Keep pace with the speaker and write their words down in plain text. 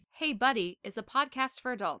Hey Buddy is a podcast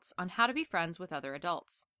for adults on how to be friends with other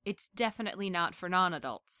adults. It's definitely not for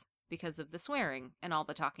non-adults because of the swearing and all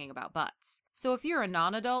the talking about butts. So if you're a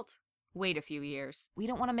non-adult, wait a few years. We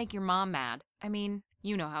don't want to make your mom mad. I mean,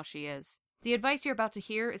 you know how she is. The advice you're about to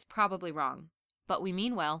hear is probably wrong, but we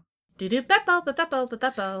mean well. Do-do beppo beppo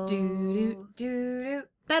beppo. Do do do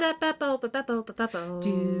Bada beppo beppo beppo.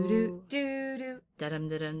 do do do do. Da-dum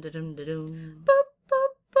da-dum da-dum da-dum. Boop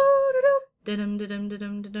boop boo do do. Da-dum da-dum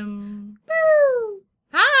da-dum da-dum. Boo.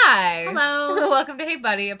 Hi. Hello. Welcome to Hey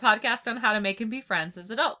Buddy, a podcast on how to make and be friends as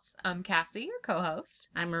adults. I'm Cassie, your co-host.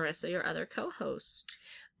 I'm Marissa, your other co-host.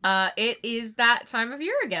 It is that time of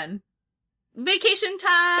year again. Vacation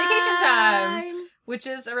time! Which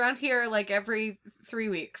is around here like every 3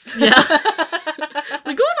 weeks. Yeah.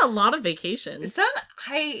 We go on a lot of vacations.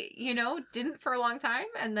 I didn't for a long time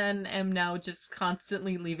and then am now just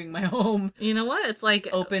constantly leaving my home. You know what? It's like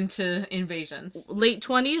Open to invasions. late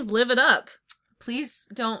 20s, live it up. Please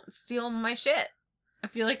don't steal my shit. I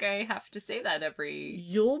feel like I have to say that every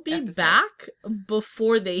You'll be episode. back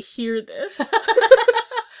before they hear this.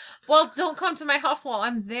 Well, don't come to my house while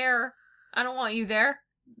I'm there. I don't want you there.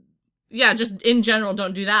 Yeah, just in general,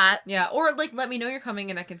 don't do that. Yeah, or let me know you're coming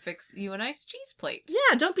and I can fix you a nice cheese plate.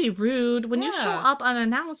 Yeah, don't be rude. When you show Yeah. up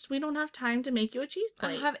unannounced, we don't have time to make you a cheese I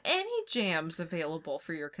plate. don't have any jams available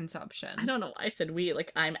for your consumption. I don't know why I said we,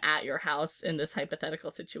 like I'm at your house in this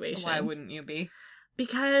hypothetical situation. Why wouldn't you be?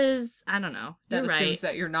 Because, I don't know. That You're assumes right.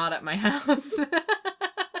 that you're not at my house.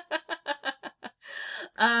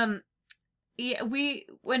 Yeah,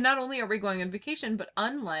 not only are we going on vacation, but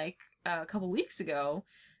unlike a couple weeks ago,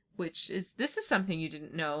 this is something you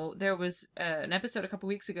didn't know, there was an episode a couple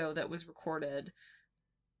weeks ago that was recorded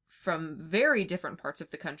from very different parts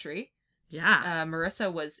of the country. Yeah.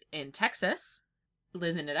 Marissa was in Texas,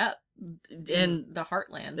 living it up In the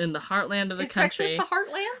heartland. In the heartland of the Is country. Texas the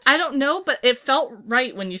heartland? I don't know, but it felt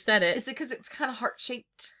right when you said it. Is it because it's kind of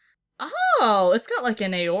heart-shaped? Oh, it's got like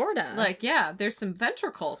an aorta. Like, yeah, there's some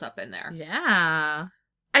ventricles up in there. Yeah.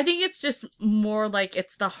 I think it's just more like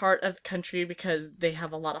it's the heart of the country because they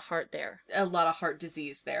have a lot of heart there. A lot of heart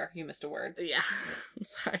disease there. You missed a word. Yeah. I'm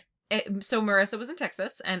sorry. So Marissa was in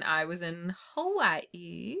Texas, and I was in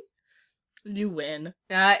Hawaii. You win.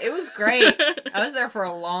 It was great. I was there for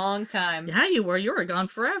a long time. Yeah, you were. You were gone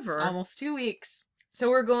forever. Almost 2 weeks. So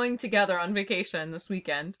we're going together on vacation this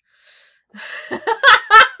weekend.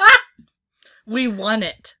 We won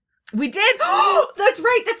it. We did! That's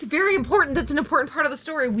right! That's very important. That's an important part of the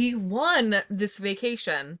story. We won this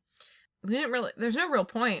vacation. There's no real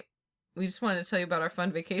point. We just wanted to tell you about our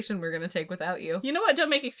fun vacation we're going to take without you. You know what? Don't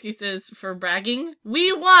make excuses for bragging.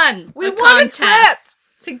 We won! We a won contest. a trip!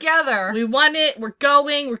 Together! We won it. We're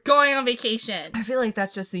going on vacation. I feel like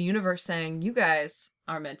that's just the universe saying, you guys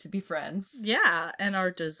are meant to be friends. Yeah, and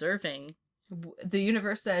are deserving. The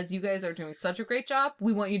universe says, you guys are doing such a great job.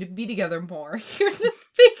 We want you to be together more. Here's this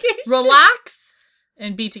vacation. Relax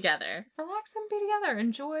and be together. Relax and be together.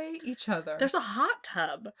 Enjoy each other. There's a hot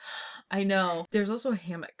tub. I know. There's also a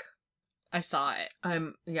hammock. I saw it. I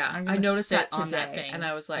gonna noticed sit that on today. that thing and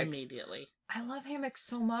I was like, immediately. I love hammocks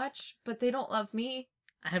so much, but they don't love me.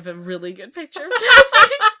 I have a really good picture of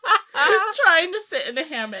Cassie trying to sit in a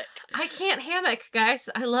hammock. I can't hammock, guys.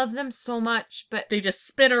 I love them so much, but They just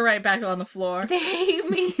spin her right back on the floor. they hate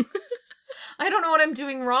me. I don't know what I'm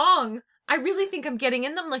doing wrong. I really think I'm getting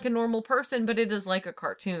in them like a normal person, but it is like a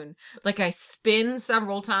cartoon. Like I spin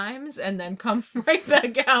several times and then come right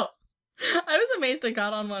back out. I was amazed I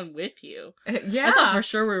got on one with you. Yeah. I thought for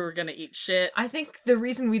sure we were gonna eat shit. I think the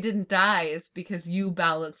reason we didn't die is because you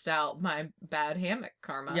balanced out my bad hammock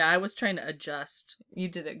karma. Yeah, I was trying to adjust. You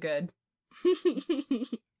did it good.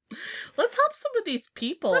 Let's help some of these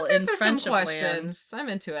people Let's in answer some friendship questions. I'm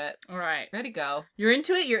into it. All right. Ready to go. You're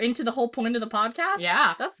into it? You're into the whole point of the podcast?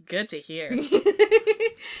 Yeah. That's good to hear.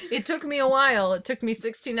 It took me a while. It took me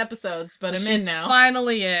 16 episodes, but I'm She's in now.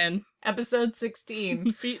 finally in. Episode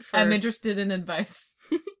 16. Feet first. I'm interested in advice.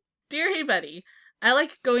 Dear Hey Buddy, I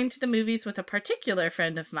like going to the movies with a particular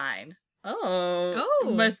friend of mine.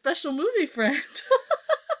 Oh. My special movie friend.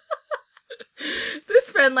 This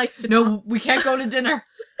friend likes to talk. No, we can't go to dinner.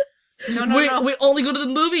 No. We only go to the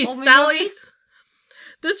movies, Only Sally. movies?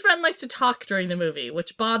 This friend likes to talk during the movie,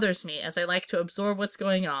 which bothers me as I like to absorb what's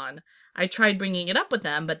going on. I tried bringing it up with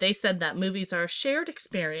them, but they said that movies are a shared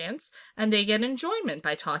experience and they get enjoyment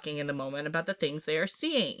by talking in the moment about the things they are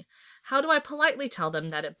seeing. How do I politely tell them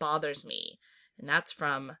that it bothers me? And that's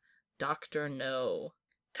from Dr. No.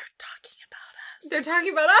 They're talking about us. They're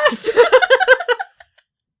talking about us.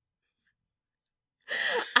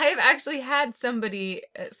 I have actually had somebody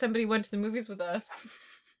went to the movies with us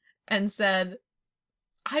and said,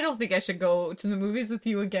 I don't think I should go to the movies with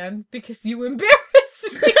you again because you embarrass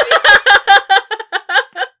me.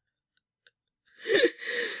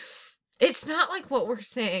 It's not like what we're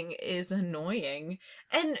saying is annoying.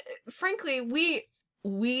 And frankly,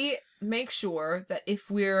 we make sure that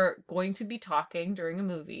if we're going to be talking during a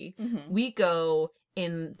movie, we go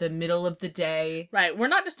in the middle of the day. Right. We're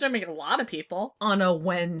not disturbing a lot of people. On a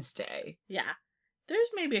Wednesday. Yeah. There's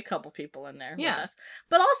maybe a couple people in there with Yeah. us.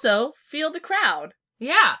 But also, feel the crowd.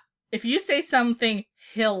 Yeah. If you say something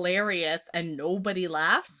hilarious and nobody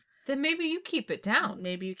laughs, Then maybe you keep it down.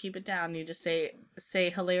 maybe you keep it down. You just say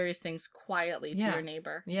hilarious things quietly to Yeah. your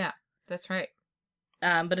neighbor. Yeah, that's right.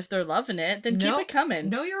 But if they're loving it, then keep No- it coming.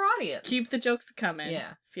 Know your audience. Keep the jokes coming.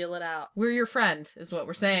 Yeah. Feel it out. We're your friend, is what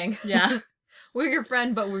we're saying. Yeah. We're your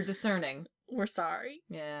friend, but we're discerning. We're sorry.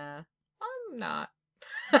 Yeah. I'm not.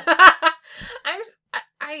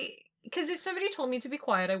 Because if somebody told me to be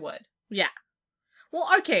quiet, I would. Yeah. Well,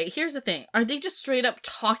 okay, here's the thing. Are they just straight up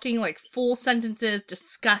talking like full sentences,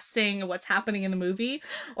 discussing what's happening in the movie?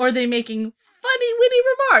 Or are they making funny, witty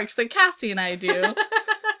remarks like Cassie and I do?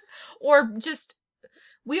 Or just,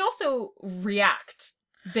 we also react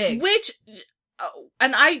big. Which,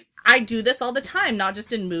 and I do this all the time, not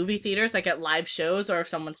just in movie theaters, like at live shows, or if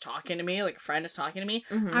someone's talking to me, like a friend is talking to me,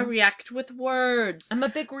 Mhm. I react with words. I'm a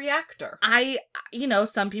big reactor.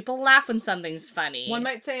 Some people laugh when something's funny. One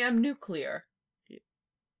might say I'm nuclear.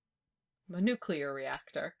 I'm a nuclear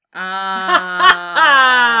reactor.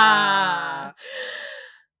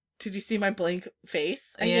 Did you see my blank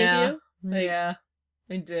face I Yeah. gave you? Yeah,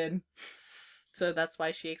 I did. So that's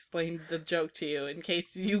why she explained the joke to you, in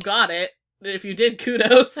case you got it. If you did,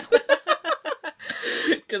 kudos.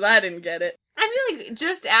 Because I didn't get it. I feel like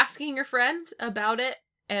just asking your friend about it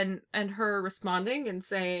and her responding and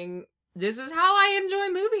saying, "This is how I enjoy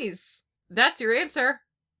movies." That's your answer.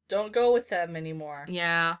 Don't go with them anymore.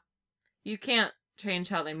 Yeah. You can't change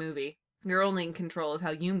how they movie. You're only in control of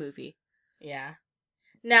how you movie. Yeah.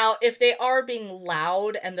 Now, if they are being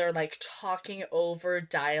loud and they're like talking over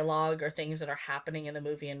dialogue or things that are happening in the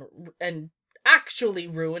movie and actually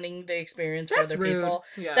ruining the experience for That's other rude. people,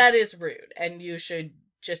 Yeah. that is rude. And you should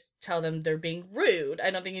just tell them they're being rude.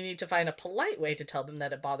 I don't think you need to find a polite way to tell them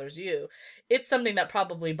that it bothers you. It's something that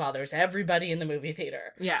probably bothers everybody in the movie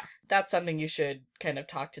theater. Yeah. That's something you should kind of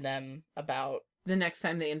talk to them about. The next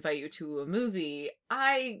time they invite you to a movie,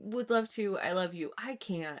 I would love to. I love you. I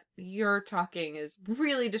can't. Your talking is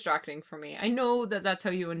really distracting for me. I know that that's how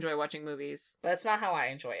you enjoy watching movies. That's not how I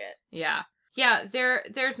enjoy it. Yeah. Yeah,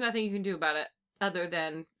 there's nothing you can do about it other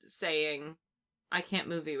than saying, I can't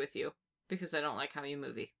movie with you because I don't like how you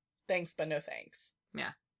movie. Thanks, but no thanks.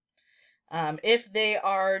 Yeah. If they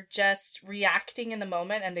are just reacting in the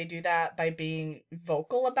moment and they do that by being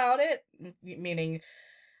vocal about it, meaning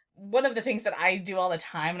one of the things that I do all the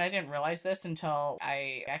time, and I didn't realize this until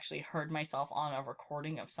I actually heard myself on a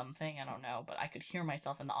recording of something, I don't know, but I could hear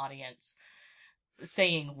myself in the audience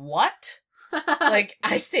saying what? Like,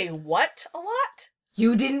 I say what a lot?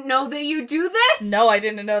 You didn't know that you do this? No, I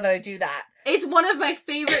didn't know that I do that. It's one of my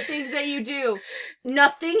favorite things that you do.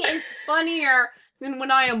 Nothing is funnier than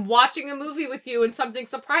when I am watching a movie with you and something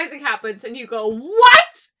surprising happens and you go,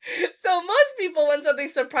 what? So most people, when something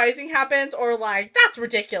surprising happens or like, that's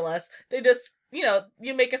ridiculous, they just,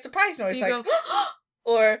 you make a surprise noise You like, go,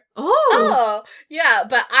 or, oh. yeah,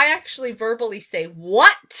 but I actually verbally say,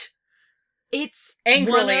 what? It's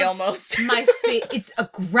Angrily one of almost. it's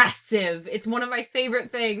aggressive. It's one of my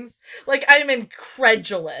favorite things. Like, I'm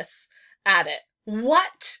incredulous at it.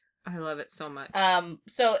 What? I love it so much.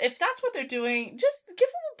 So if that's what they're doing, just give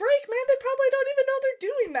them a break, man. They probably don't even know they're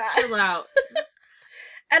doing that. Chill out.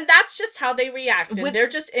 And that's just how they react. And When-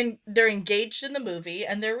 they're engaged in the movie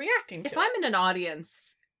and they're reacting to If it. I'm in an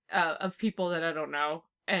audience of people that I don't know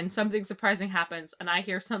and something surprising happens and I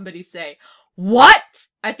hear somebody say, what?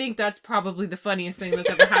 I think that's probably the funniest thing that's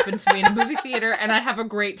ever happened to me in a movie theater and I have a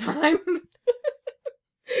great time.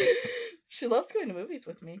 She loves going to movies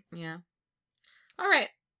with me. Yeah. All right.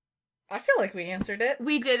 I feel like we answered it.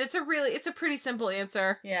 We did. It's a pretty simple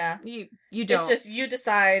answer. Yeah. You don't. It's just you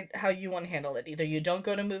decide how you want to handle it. Either you don't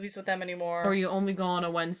go to movies with them anymore. Or you only go on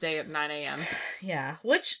a Wednesday at 9 a.m. Yeah.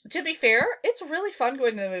 Which, to be fair, it's really fun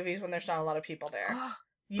going to the movies when there's not a lot of people there.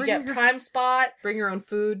 You Bring get your- prime spot. Bring your own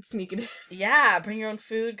food, sneak it in. Yeah, bring your own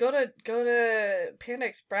food. Go to Panda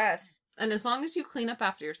Express. And as long as you clean up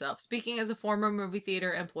after yourself. Speaking as a former movie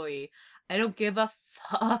theater employee, I don't give a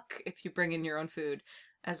fuck if you bring in your own food,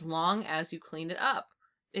 as long as you clean it up.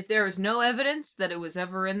 If there is no evidence that it was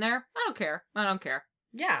ever in there, I don't care. I don't care.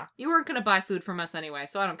 Yeah, You weren't going to buy food from us anyway,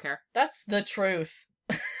 so I don't care. that's the truth.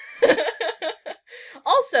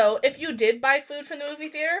 Also, if you did buy food from the movie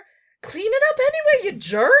theater, clean it up anyway, you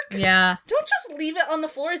jerk! Yeah. Don't just leave it on the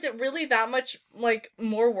floor. Is it really that much, like,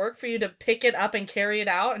 more work for you to pick it up and carry it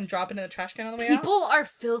out and drop it in the trash can on the way out? People are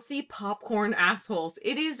filthy popcorn assholes.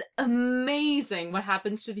 It is amazing what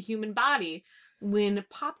happens to the human body when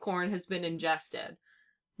popcorn has been ingested.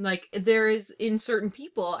 Like, there is, in certain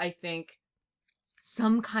people, I think,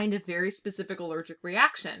 some kind of very specific allergic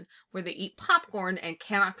reaction where they eat popcorn and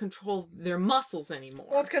cannot control their muscles anymore.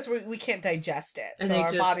 Well, it's because we can't digest it. And so they our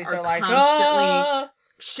just bodies are are like, constantly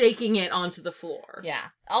shaking it onto the floor. Yeah.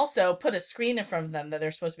 Also, put a screen in front of them that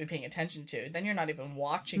they're supposed to be paying attention to. Then you're not even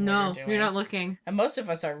watching what No, you're doing. you're not looking. And most of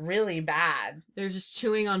us are really bad. They're just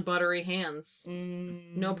chewing on buttery hands.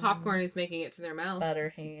 No popcorn is making it to their mouth. Butter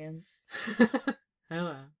hands.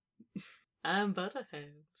 Hello. I'm butter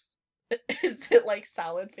hands. Is it like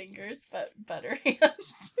salad fingers, but butter hands?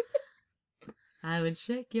 I would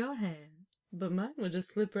shake your hand, but mine would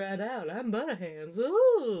just slip right out. I'm butter hands.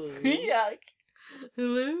 Ooh. Yuck.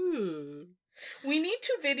 Hello. We need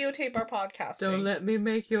to videotape our podcasting. Don't let me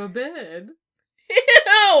make your bed.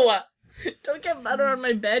 Ew! Don't get butter on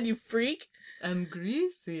my bed, you freak. I'm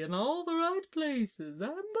greasy in all the right places. I'm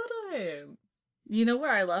butter hands. You know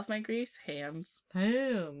where I love my grease? Hands.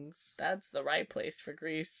 Hands. That's the right place for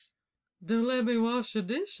grease. Don't let me wash your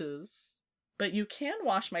dishes. But you can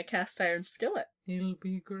wash my cast iron skillet. It'll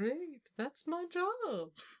be great. That's my job.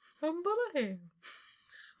 I'm butter hands.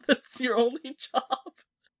 That's your only job.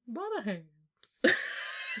 Butter hands. I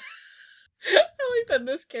like that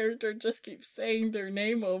this character just keeps saying their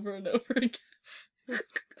name over and over again.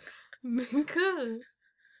 Because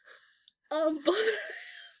Butter.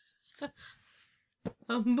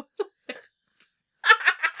 butter.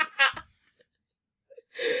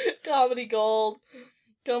 Comedy gold.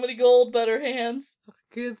 Comedy gold, butter hands. I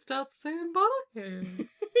can't stop saying butter hands.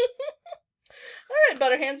 Alright,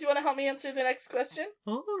 butter hands, you want to help me answer the next question?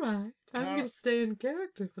 Alright, I'm gonna stay in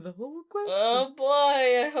character for the whole question. Oh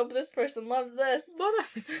boy, I hope this person loves this. Butter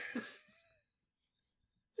hands.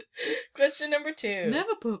 Question number 2.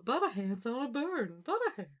 Never put butter hands on a burn.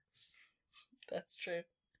 Butter hands. That's true.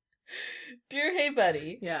 Dear Hey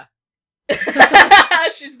Buddy. Yeah.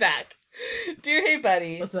 She's back. Dear Hey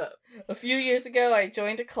Buddy. What's up? A few years ago, I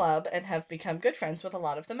joined a club and have become good friends with a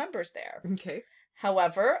lot of the members there. Okay.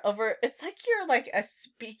 However, it's like you're like a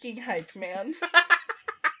speaking hype man.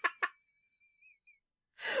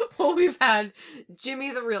 Well, we've had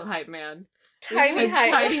Jimmy the real hype man. Tiny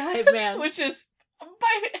hype man. Which is,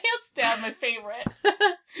 hands down, my favorite.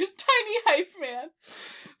 Tiny hype man.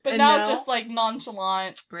 But And now now- just like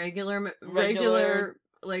nonchalant. Regular,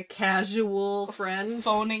 like casual friends.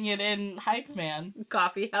 Phoning it in hype man.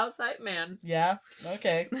 Coffee house hype man. Yeah,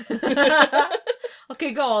 okay.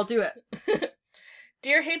 Okay, go, I'll do it.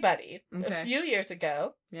 Dear Hey Buddy, Okay. a few years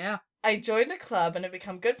ago, Yeah. I joined a club and have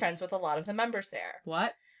become good friends with a lot of the members there.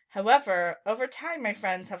 What? However, over time my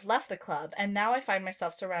friends have left the club and now I find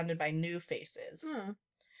myself surrounded by new faces.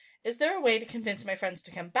 Is there a way to convince my friends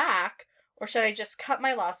to come back, or should I just cut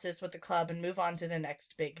my losses with the club and move on to the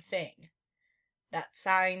next big thing? That's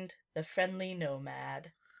signed, The Friendly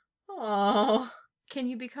Nomad. Oh. Can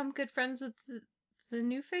you become good friends with the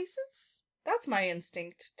new faces? That's my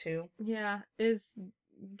instinct, too. Yeah,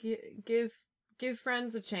 give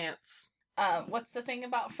friends a chance. What's the thing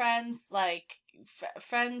about friends? Like,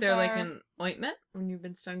 friends They're are... like an ointment when you've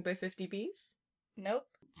been stung by 50 bees? Nope.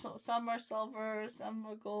 So some are silver, some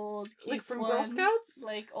are gold. Like Keep from one, Girl Scouts?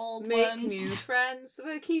 Like old Make ones. new friends,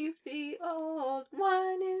 but keep the old.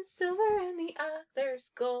 One is silver and the other's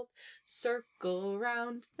gold. Circle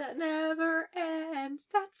round that never ends.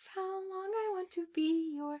 That's how long I want to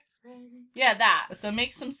be your friend. Yeah, that. So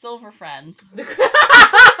make some silver friends.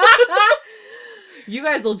 You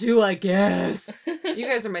guys will do, I guess. You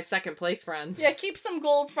guys are my second place friends. Yeah, keep some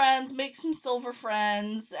gold friends, make some silver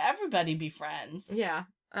friends. Everybody be friends. Yeah.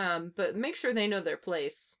 But make sure they know their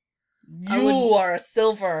place. You are a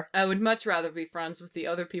silver. I would much rather be friends with the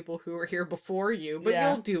other people who were here before you, but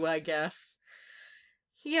Yeah. you'll do, I guess.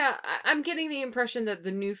 Yeah, I'm getting the impression that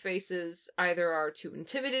the new faces either are too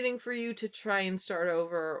intimidating for you to try and start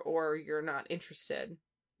over, or you're not interested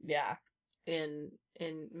Yeah. in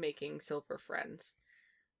making silver friends.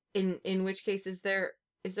 In which case, is there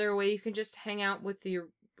a way you can just hang out with the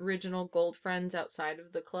original gold friends outside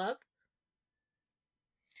of the club?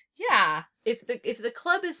 Yeah. If the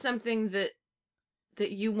club is something that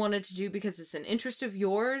you wanted to do because it's an interest of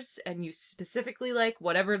yours and you specifically like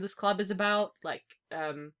whatever this club is about, like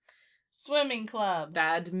Swimming club.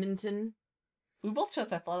 badminton. We both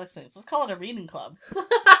chose athletic things. Let's call it a reading club.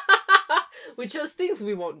 We chose things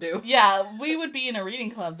we won't do. Yeah, we would be in a reading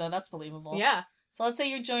club, though. That's believable. Yeah. So let's say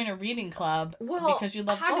you join a reading club Well, because you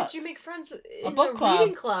love how books. did you make friends in book the club.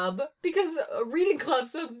 reading club? Because a reading club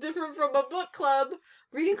sounds different from a book club.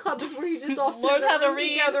 Reading club is where you just all sit Learn in a how to room read.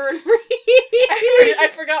 together and read. I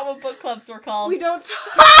forgot what book clubs were called. We don't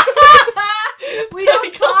talk. We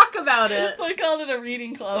don't talk about it. So I called it a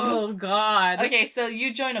reading club. Oh God. Okay, so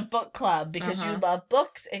you join a book club because you love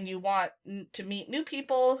books and you want to meet new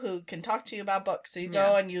people who can talk to you about books. So you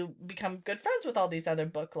go and you become good friends with all these other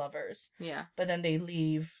book lovers. Yeah. But then they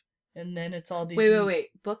leave, and then it's all these... Wait.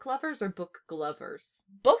 Book lovers or book glovers?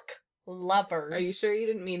 Book lovers. Are you sure you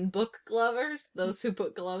didn't mean book glovers? Those who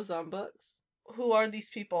put gloves on books? Who are these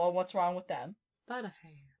people and what's wrong with them? Butter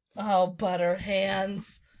hands. Oh, butter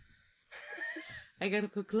hands. I gotta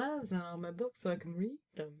put gloves on all my books so I can read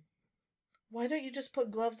them. Why don't you just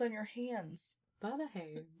put gloves on your hands? Butter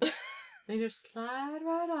hands. They just slide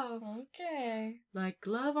right off. Okay. Like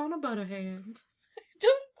glove on a butter hand.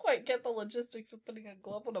 Don't quite get the logistics of putting a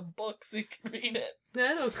glove on a book so you can read it.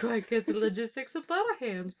 I don't quite get the logistics of butter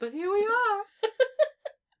hands, but here we are.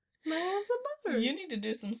 My hands are butter. You need to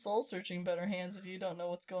do some soul searching, better hands, if you don't know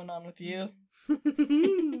what's going on with you. Creep.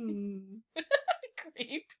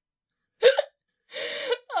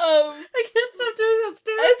 I can't stop doing that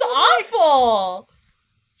stare. It's awful.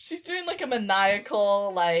 She's doing like a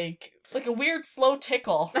maniacal, like a weird slow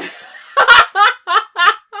tickle.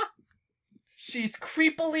 She's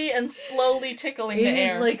creepily and slowly tickling the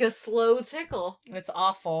air. It is like a slow tickle. It's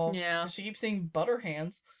awful. Yeah. She keeps saying butter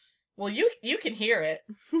hands. Well, you can hear it.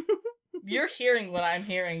 You're hearing what I'm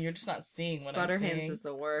hearing. You're just not seeing what I'm seeing. Butterhands is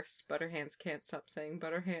the worst. Butterhands can't stop saying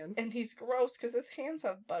Butterhands. And he's gross because his hands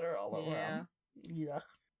have butter all over him. Yeah.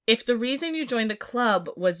 If the reason you joined the club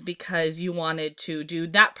was because you wanted to do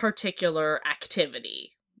that particular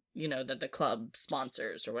activity, you know, that the club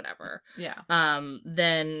sponsors or whatever, Yeah.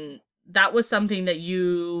 then that was something that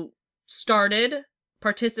you started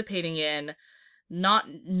participating in, not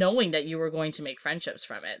knowing that you were going to make friendships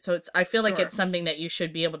from it. So I feel like it's something that you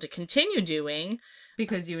should be able to continue doing.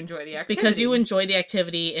 Because you enjoy the activity. Because you enjoy the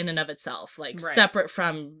activity in and of itself, like separate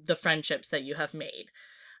from the friendships that you have made.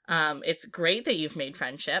 It's great that you've made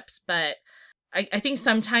friendships, but I think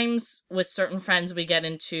sometimes with certain friends we get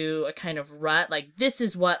into a kind of rut, like this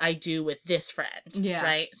is what I do with this friend. Yeah.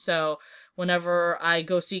 Right? So whenever I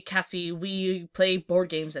go see Cassie, we play board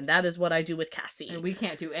games and that is what I do with Cassie. And we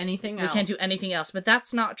can't do anything else. We can't do anything else, but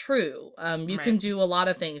that's not true. You can do a lot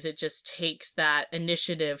of things. It just takes that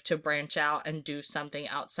initiative to branch out and do something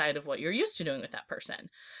outside of what you're used to doing with that person.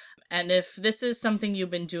 And if this is something you've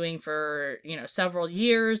been doing for, several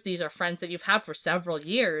years, these are friends that you've had for several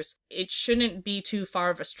years, it shouldn't be too far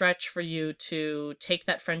of a stretch for you to take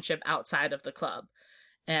that friendship outside of the club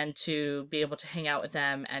and to be able to hang out with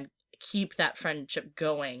them and keep that friendship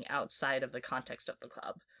going outside of the context of the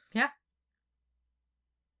club. Yeah.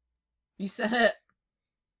 You said it.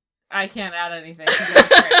 I can't add anything.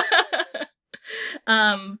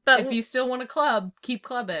 But if you still want a club, keep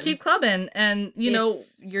clubbing. Keep clubbing, and if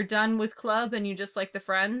you're done with club and you just like the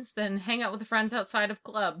friends, then hang out with the friends outside of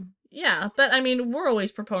club. Yeah, but I mean, we're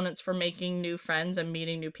always proponents for making new friends and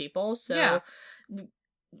meeting new people, so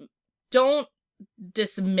don't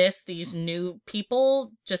dismiss these new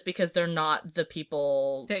people just because they're not the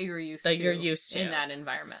people that you're used to in that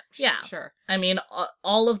environment. Yeah, sure. I mean,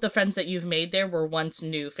 all of the friends that you've made there were once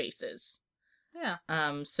new faces.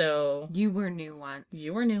 Yeah. So you were new once.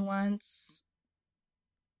 You were new once.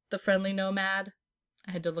 The friendly nomad.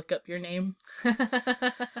 I had to look up your name. See,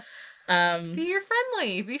 you're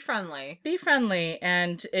friendly. Be friendly. Be friendly,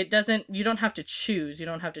 and you don't have to choose. You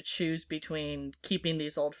don't have to choose between keeping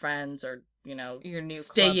these old friends or, your new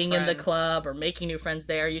staying in the club or making new friends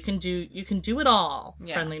there. You can do it all,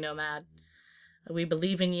 friendly nomad. We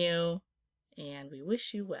believe in you, and we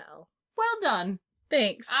wish you well. Well done.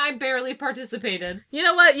 Thanks. I barely participated. You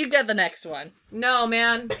know what? You get the next one. No,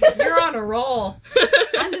 man. You're on a roll.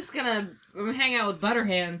 I'm just gonna hang out with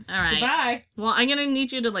Butterhands. All right. Goodbye. Well, I'm gonna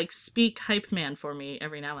need you to, speak hype man for me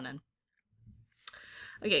every now and then.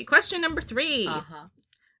 Okay, question number 3.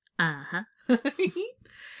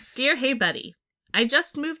 Dear Hey Buddy, I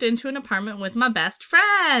just moved into an apartment with my best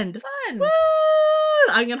friend. Fun. Woo!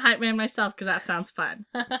 I'm gonna hype man myself because that sounds fun.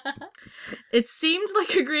 It seemed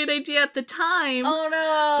like a great idea at the time. Oh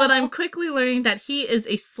no! But I'm quickly learning that he is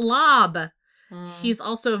a slob. He's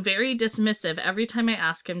also very dismissive every time I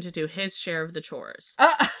ask him to do his share of the chores.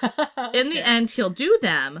 In the end, he'll do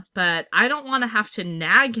them, but I don't want to have to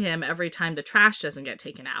nag him every time the trash doesn't get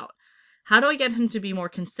taken out. How do I get him to be more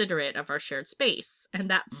considerate of our shared space? And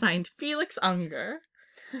that's signed Felix Unger.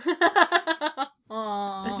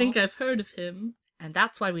 I think I've heard of him. And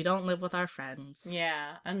that's why we don't live with our friends.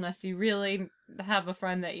 Yeah, unless you really have a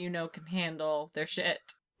friend that you know can handle their shit.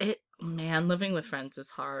 Man, living with friends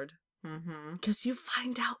is hard. Mm-hmm. Because you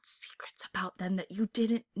find out secrets about them that you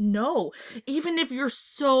didn't know. Even if you're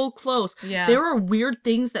so close. Yeah. There are weird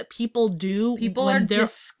things that people do. People when are they're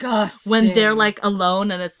disgusting. when they're like alone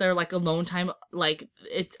and it's their like alone time. Like,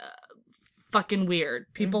 it's fucking weird.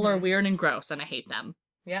 People are weird and gross and I hate them.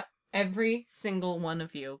 Yep. Every single one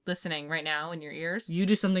of you listening right now in your ears. You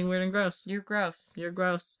do something weird and gross. You're gross. You're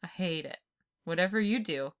gross. I hate it. Whatever you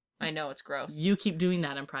do, I know it's gross. You keep doing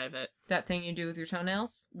that in private. That thing you do with your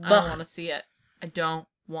toenails? I Ugh. don't want to see it. I don't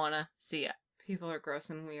want to see it. People are gross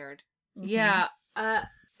and weird. Mhm. Yeah.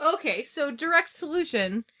 Okay, so direct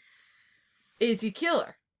solution is you kill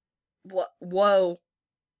her. Whoa.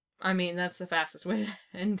 I mean, that's the fastest way to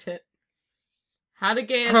end it. How to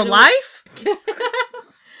get Her life?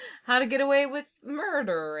 How to get away with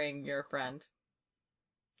murdering your friend.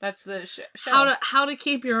 That's the show. How to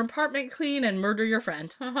keep your apartment clean and murder your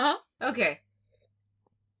friend. Uh-huh. Okay.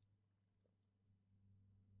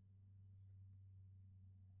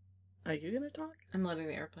 Are you gonna talk? I'm letting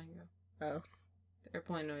the airplane go. Oh. The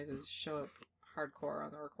airplane noises show up hardcore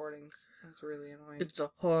on the recordings. That's really annoying. It's a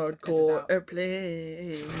Edit hardcore out.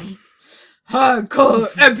 airplane. Hardcore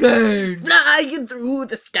airplane! Flying through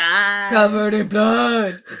the sky. Covered in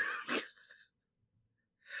blood!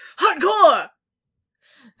 Hardcore!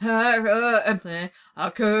 Hardcore airplane.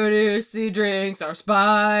 Our courtesy drinks are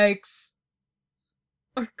spikes.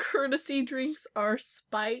 Our courtesy drinks are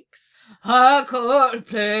spikes. Hardcore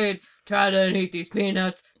airplane. Try to eat these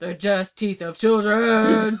peanuts. They're just teeth of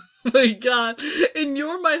children. My god. In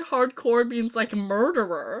your mind, hardcore means like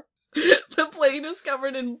murderer. The plane is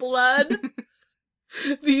covered in blood.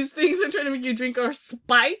 These things I'm trying to make you drink are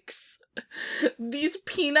spikes. These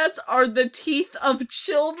peanuts are the teeth of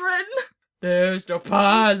children. There's no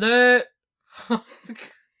pilot.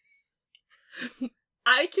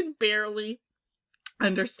 I can barely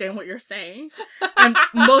understand what you're saying. And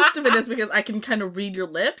most of it is because I can kind of read your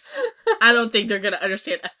lips. I don't think they're going to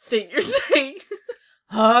understand a thing you're saying.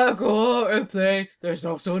 Hardcore airplane. There's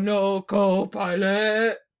also no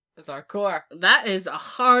co-pilot. That's hardcore. That is a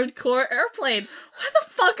hardcore airplane. Why the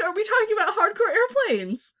fuck are we talking about hardcore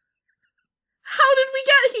airplanes? How did we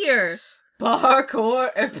get here? Hardcore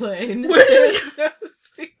airplane. Where did There's no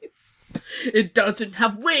seats. It doesn't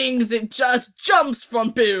have wings, it just jumps from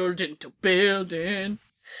building to building.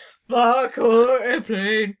 Hardcore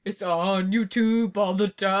airplane. It's on YouTube all the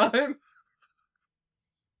time.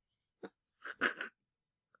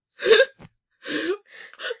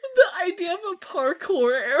 The idea of a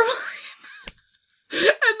parkour airplane.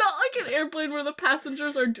 And not like an airplane where the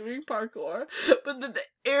passengers are doing parkour, but that the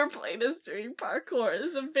airplane is doing parkour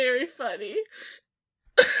is very funny.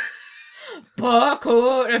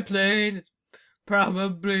 Parkour airplane. It's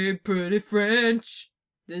probably pretty French.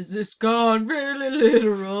 This is gone really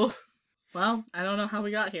literal. Well, I don't know how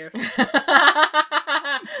we got here.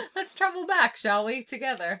 Let's travel back, shall we?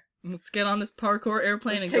 Together. Let's get on this parkour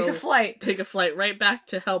airplane Let's and take a flight. take a flight right back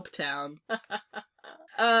to Helptown.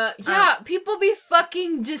 Yeah, people be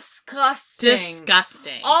fucking disgusting.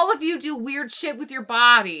 Disgusting. All of you do weird shit with your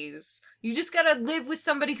bodies. You just gotta live with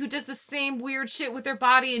somebody who does the same weird shit with their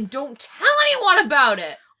body and don't tell anyone about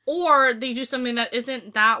it. Or they do something that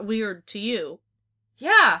isn't that weird to you.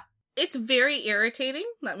 Yeah. It's very irritating,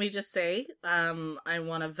 let me just say. I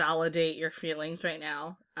want to validate your feelings right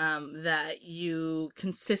now. That you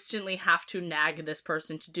consistently have to nag this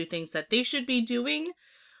person to do things that they should be doing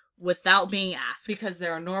without being asked. Because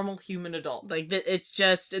they're a normal human adult. Like, it's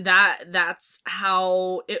just that's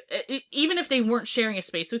how... even if they weren't sharing a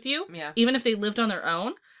space with you, Yeah. even if they lived on their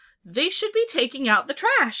own, they should be taking out the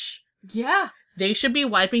trash. Yeah. They should be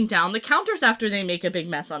wiping down the counters after they make a big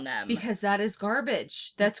mess on them. Because that is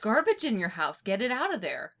garbage. That's garbage in your house. Get it out of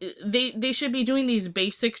there. They should be doing these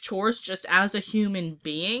basic chores just as a human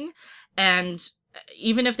being. And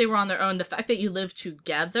even if they were on their own, the fact that you live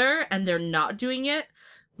together and they're not doing it,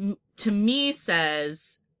 to me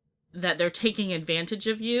says that they're taking advantage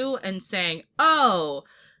of you and saying, oh,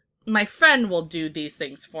 my friend will do these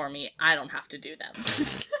things for me. I don't have to do them. I'm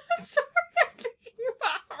sorry, I'm thinking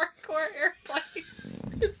about hardcore airplane.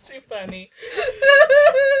 It's too funny.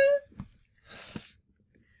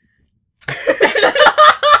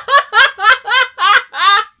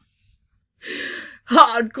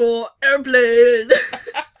 Hardcore airplane.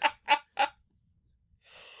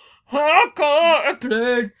 Hardcore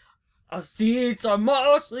airplane. Our seats are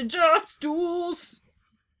mostly just stools.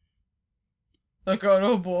 I got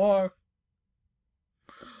a bar.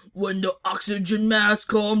 When the oxygen mask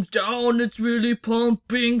comes down, it's really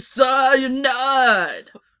pumping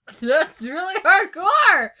cyanide. That's really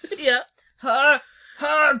hardcore. Yeah.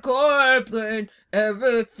 Hardcore airplane.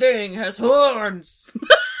 Everything has horns.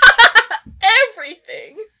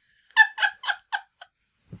 Everything.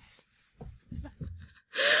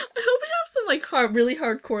 I hope we have some like really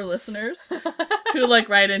hardcore listeners who like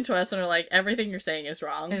write into us and are like, everything you're saying is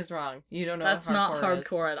wrong. Is wrong. You don't know. That's what not hardcore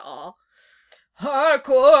hardcore at all.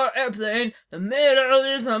 Hardcore airplane. The middle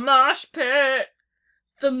is a mosh pit.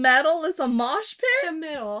 The metal is a mosh pit? The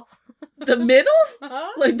middle. The middle?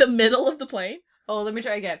 Huh? Like the middle of the plane? Oh, let me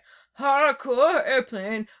try again. Hardcore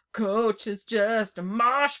airplane. Coach is just a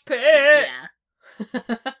mosh pit. Yeah.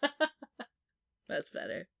 That's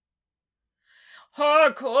better.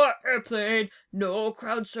 Hardcore airplane. No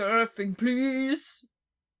crowd surfing, please.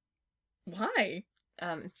 Why?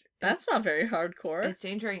 That's That's not very hardcore. It's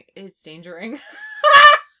endangering. It's endangering.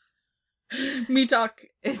 Me talk.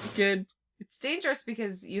 It's Good. It's dangerous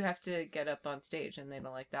because you have to get up on stage and they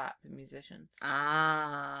don't like that, the musicians.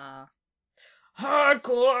 Ah.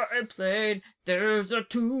 Hardcore airplane, there's a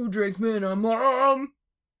 2-drink minimum.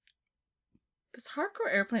 This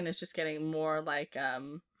hardcore airplane is just getting more like,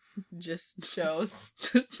 just Shows.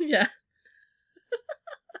 just, yeah.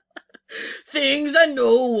 Things I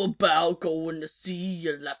know about going to see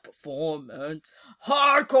a live performance.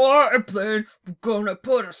 Hardcore airplane, we're gonna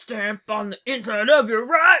put a stamp on the inside of your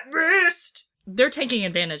right wrist. They're taking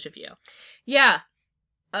advantage of you. Yeah.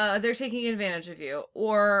 They're taking advantage of you.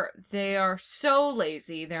 Or they are so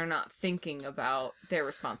lazy they're not thinking about their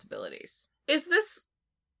responsibilities. Is this...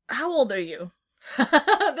 How old are you?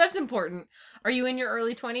 That's important. Are you in your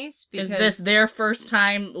early 20s? Is this their first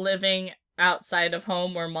time living outside of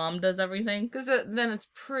home where mom does everything? Because then it's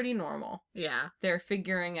pretty normal. Yeah. They're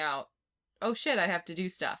figuring out, oh shit, I have to do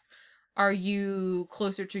stuff. Are you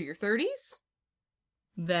closer to your 30s?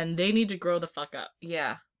 Then they need to grow the fuck up.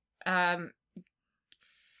 Yeah. I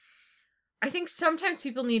think sometimes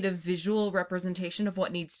people need a visual representation of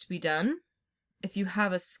what needs to be done. If you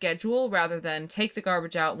have a schedule, rather than take the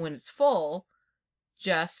garbage out when it's full,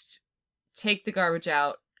 just take the garbage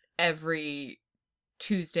out every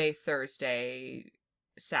Tuesday, Thursday,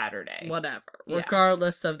 Saturday. Whatever. Yeah.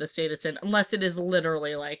 Regardless of the state it's in. Unless it is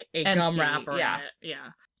literally like a gum Empty, wrapper yeah. in it. Yeah.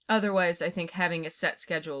 Otherwise, I think having a set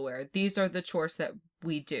schedule where these are the chores that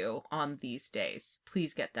we do on these days.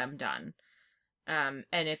 Please get them done. And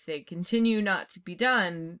if they continue not to be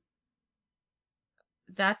done,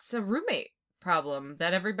 that's a roommate problem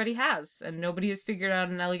that everybody has, and nobody has figured out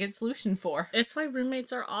an elegant solution for. It's why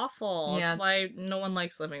roommates are awful. Yeah. It's why no one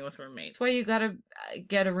likes living with roommates. That's why you gotta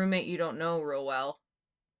get a roommate you don't know real well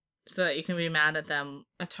So that you can be mad at them.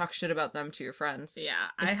 and talk shit about them to your friends. Yeah.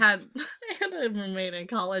 I had a roommate in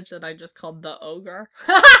college that I just called the ogre.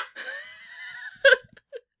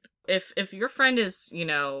 If your friend is, you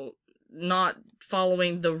know, not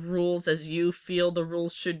following the rules as you feel the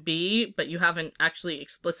rules should be, but you haven't actually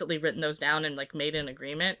explicitly written those down and like made an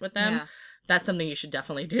agreement with them, Yeah. that's something you should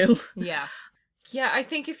definitely do. Yeah. Yeah, I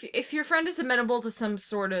think if your friend is amenable to some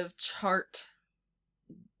sort of chart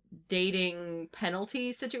dating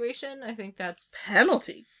penalty situation, I think that's...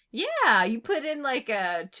 Penalty. Yeah, you put in like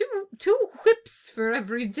two whips for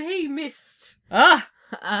every day missed. Ah!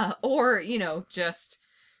 Or, you know, just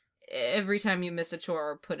every time you miss a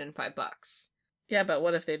chore, put in $5. Yeah, but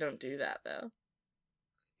what if they don't do that, though?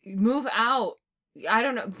 Move out. I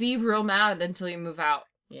don't know. Be real mad until you move out.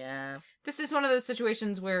 Yeah. This is one of those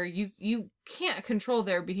situations where you can't control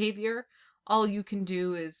their behavior. All you can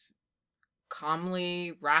do is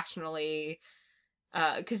calmly, rationally,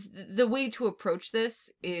 because the way to approach this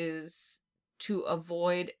is to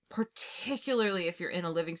avoid, particularly if you're in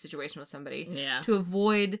a living situation with somebody, Yeah. to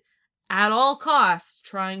avoid at all costs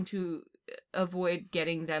trying to avoid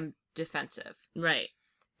getting them defensive. Right.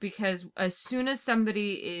 Because as soon as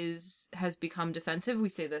somebody has become defensive, we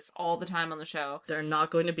say this all the time on the show, They're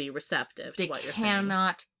not going to be receptive to they what you're saying.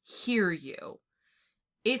 cannot hear you.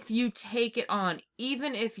 If you take it on,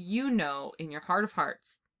 even if you know in your heart of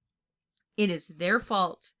hearts, it is their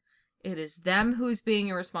fault, it is them who's being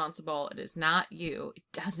irresponsible, it is not you, it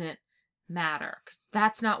doesn't matter, because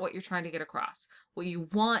that's not what you're trying to get across. What you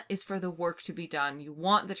want is for the work to be done. You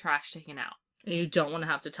want the trash taken out. And you don't want to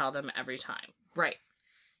have to tell them every time. Right.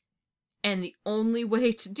 And the only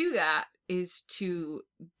way to do that is to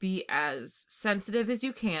be as sensitive as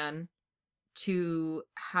you can to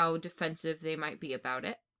how defensive they might be about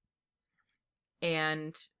it.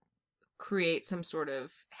 And create some sort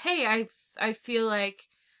of, hey, I feel like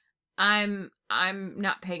I'm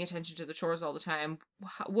not paying attention to the chores all the time.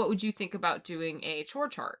 What would you think about doing a chore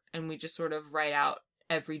chart? And we just sort of write out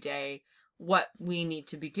every day what we need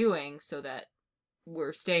to be doing so that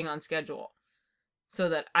we're staying on schedule. So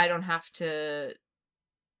that I don't have to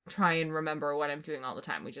try and remember what I'm doing all the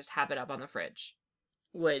time. We just have it up on the fridge.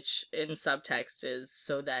 Which, in subtext, is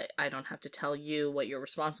so that I don't have to tell you what you're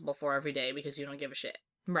responsible for every day because you don't give a shit.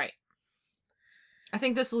 Right. I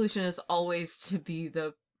think the solution is always to be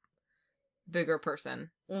the bigger person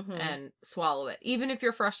and swallow it. Even if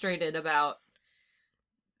you're frustrated about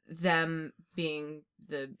them being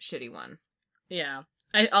the shitty one. Yeah.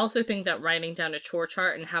 I also think that writing down a chore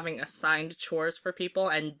chart and having assigned chores for people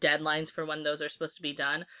and deadlines for when those are supposed to be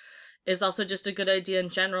done is also just a good idea in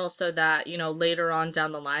general, so that, you know, later on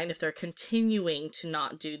down the line, if they're continuing to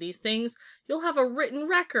not do these things, you'll have a written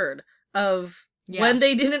record of when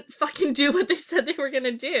they didn't fucking do what they said they were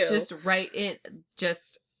gonna do. Just write it.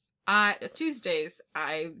 Tuesdays,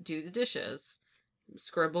 I do the dishes.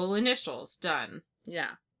 Scribble initials. Done.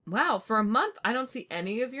 Yeah. Wow, for a month, I don't see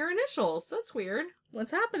any of your initials. That's weird. What's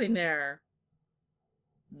happening there,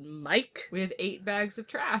 Mike? We have 8 bags of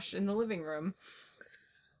trash in the living room.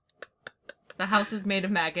 The house is made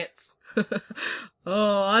of maggots.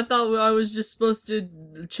 Oh, I thought I was just supposed to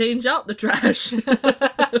change out the trash.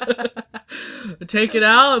 Take it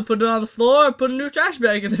out and put it on the floor, put a new trash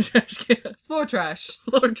bag in the trash can. Floor trash.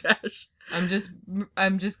 Floor trash. I'm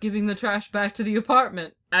just giving the trash back to the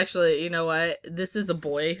apartment. Actually, you know what? This is a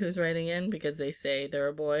boy who's writing in because they say they're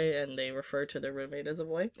a boy and they refer to their roommate as a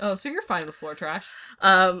boy. Oh, so you're fine with floor trash.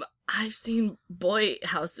 I've seen boy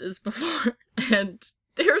houses before and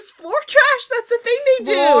there's floor trash. That's a thing they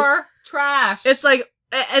do. Floor trash. It's like,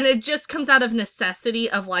 and it just comes out of necessity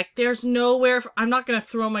of like, there's nowhere, I'm not going to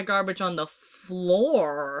throw my garbage on the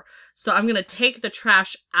floor. So I'm going to take the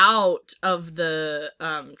trash out of the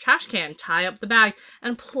trash can, tie up the bag,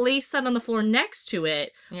 and place that on the floor next to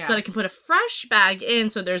it so that I can put a fresh bag in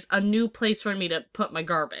so there's a new place for me to put my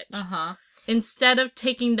garbage. Uh-huh. Instead of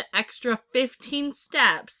taking the extra 15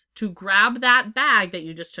 steps to grab that bag that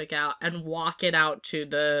you just took out and walk it out to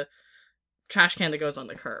the trash can that goes on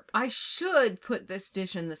the curb. I should put this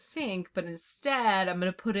dish in the sink, but instead I'm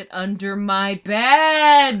going to put it under my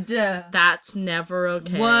bed. That's never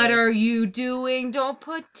okay. What are you doing? Don't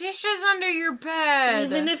put dishes under your bed.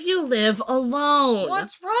 Even if you live alone.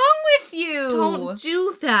 What's wrong with you? Don't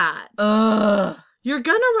do that. Ugh. You're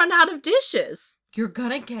gonna run out of dishes. You're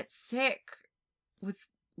gonna get sick with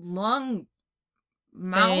mouth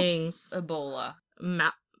Things. Ebola.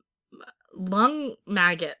 Lung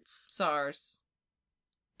maggots. SARS.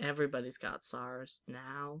 Everybody's got SARS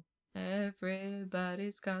now.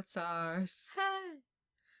 Everybody's got SARS.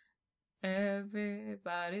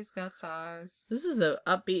 Everybody's got SARS. This is a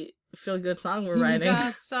upbeat, feel-good song we're writing. You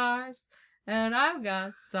got SARS, and I've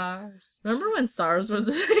got SARS. Remember when SARS was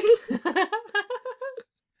a thing?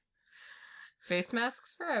 Face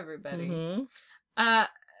masks for everybody. Mm-hmm.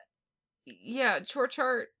 Yeah, chore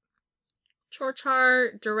chart. Chore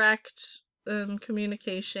chart, direct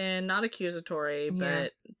communication, not accusatory,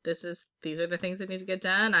 but these are the things that need to get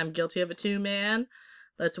done. I'm guilty of it too, man.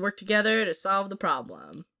 Let's work together to solve the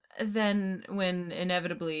problem. Then, when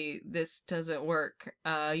inevitably this doesn't work,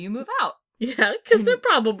 you move out. Yeah, because it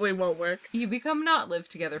probably won't work. You become not live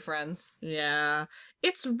together friends. Yeah,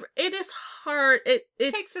 it is hard. It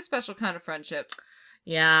takes a special kind of friendship.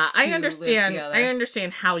 Yeah, I understand. Live together. I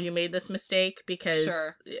understand how you made this mistake because,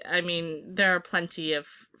 Sure. I mean, there are plenty of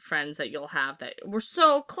friends that you'll have that we're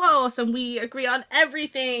so close and we agree on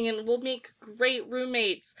everything and we'll make great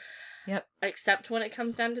roommates. Yep. Except when it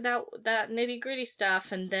comes down to that nitty-gritty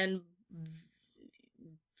stuff, and then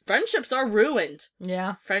friendships are ruined.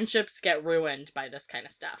 Yeah. Friendships get ruined by this kind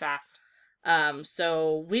of stuff. Fast.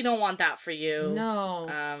 So we don't want that for you.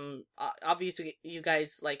 No. Obviously you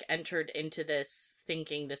guys like entered into this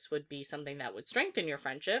thinking this would be something that would strengthen your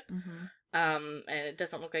friendship. Mm-hmm. And it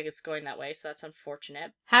doesn't look like it's going that way, so that's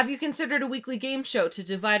unfortunate. Have you considered a weekly game show to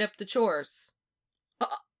divide up the chores?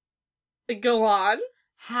 Go on.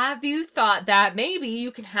 Have you thought that maybe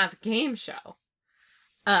you can have a game show?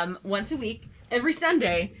 Once a week, every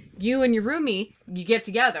Sunday, you and your roomie, you get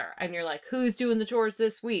together and you're like, who's doing the chores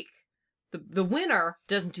this week? The winner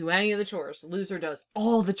doesn't do any of the chores. The loser does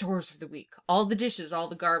all the chores for the week. All the dishes, all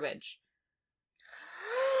the garbage.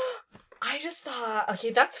 I just thought,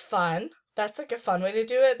 okay, that's fun. That's like a fun way to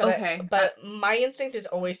do it. But but my instinct is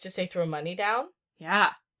always to say throw money down.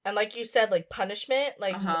 Yeah. And like you said, like punishment,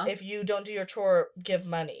 like if you don't do your chore, give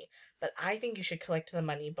money. But I think you should collect the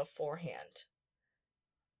money beforehand.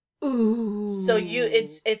 Ooh. So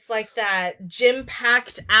it's like that Gym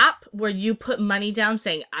Pact app where you put money down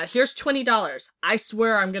saying, here's $20. I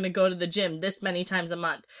swear I'm going to go to the gym this many times a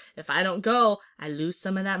month. If I don't go, I lose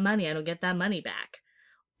some of that money. I don't get that money back.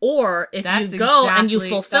 Or if That's you go and you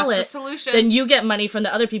fulfill that's it, the solution. then you get money from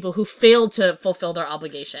the other people who failed to fulfill their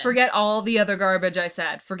obligation. Forget all the other garbage I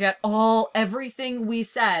said. Forget everything we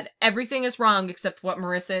said. Everything is wrong except what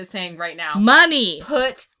Marissa is saying right now. Money!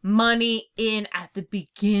 Put money in at the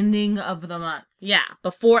beginning of the month. Yeah,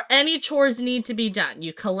 before any chores need to be done.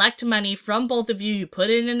 You collect money from both of you, you put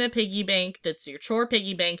it in a piggy bank, that's your chore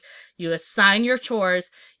piggy bank, you assign your chores.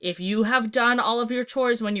 If you have done all of your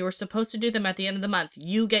chores when you were supposed to do them at the end of the month,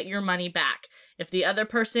 you get your money back. If the other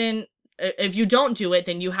person, if you don't do it,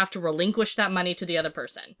 then you have to relinquish that money to the other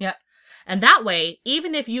person. Yep. And that way,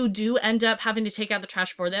 even if you do end up having to take out the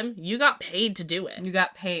trash for them, you got paid to do it. You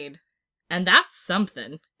got paid. And that's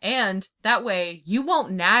something. And that way, you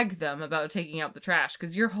won't nag them about taking out the trash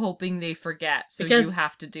because you're hoping they forget. So Because you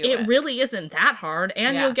have to do It it. really isn't that hard,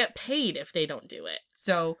 and Yeah. you'll get paid if they don't do it.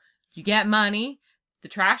 So you get money, the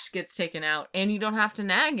trash gets taken out, and you don't have to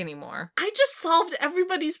nag anymore. I just solved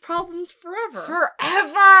everybody's problems forever.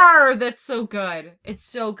 Forever! That's so good. It's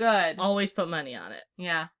so good. Always put money on it.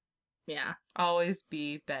 Yeah. Yeah. Always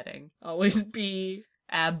be betting. Always be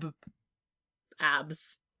Abs.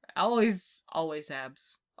 Always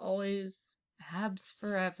abs. always Abs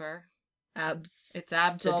forever. abs. It's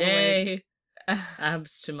abs all the way. Today,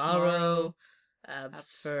 abs tomorrow, abs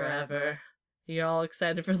Abs forever. forever. You're all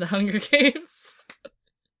excited for the Hunger Games?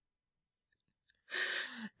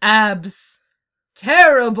 Abs.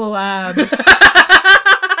 Terrible abs.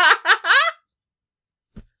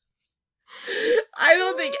 I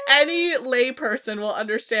don't think any layperson will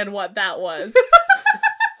understand what that was.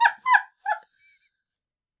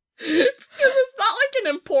 Because it's not like an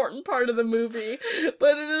important part of the movie,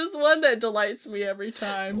 but it is one that delights me every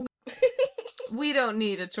time. We don't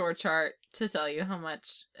need a chore chart to tell you how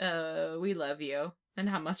much we love you and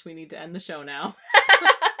how much we need to end the show now.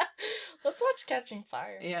 Let's watch Catching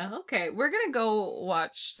Fire. Yeah, okay. We're gonna go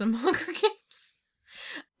watch some Hunger Games.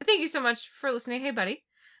 Thank you so much for listening. Hey, buddy.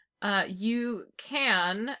 You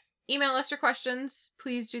can email us your questions.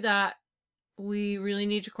 Please do that. We really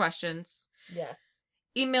need your questions. Yes.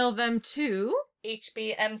 Email them to...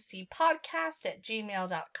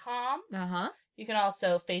 hbmcpodcast@gmail.com. Uh-huh. You can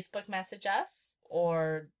also Facebook message us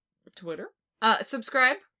or Twitter.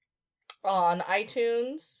 Subscribe. on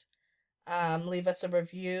iTunes. Leave us a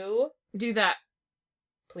review, Do that.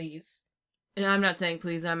 please. No, I'm not saying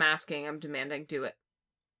please. I'm asking. I'm demanding. Do it.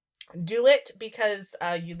 Do it because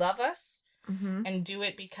you love us, Mm-hmm. and do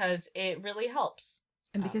it because it really helps.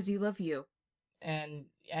 And because you love you. And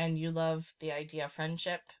you love the idea of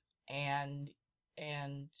friendship and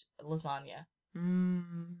lasagna.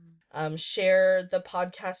 Share the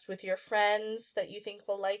podcast with your friends that you think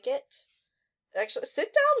will like it. Actually,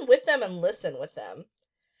 sit down with them and listen with them.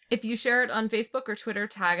 If you share it on Facebook or Twitter,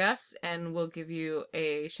 tag us and we'll give you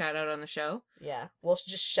a shout out on the show. Yeah, we'll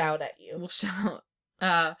just shout at you. We'll shout.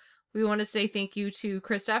 We want to say thank you to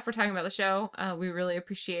Krista for talking about the show. We really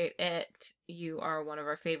appreciate it. You are one of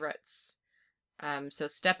our favorites. So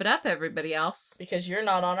step it up, everybody else. Because you're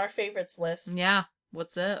not on our favorites list. Yeah.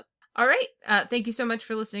 What's up? All right. Thank you so much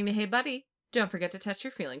for listening to Hey Buddy. Don't forget to touch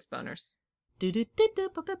your feelings, boners.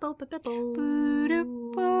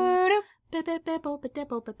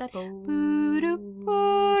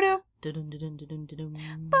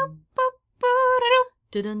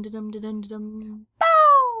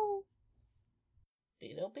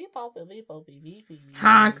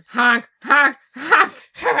 Honk, honk, honk, honk.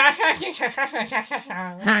 Honk, honk,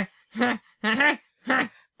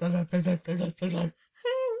 honk,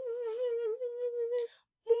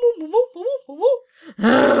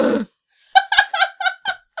 honk.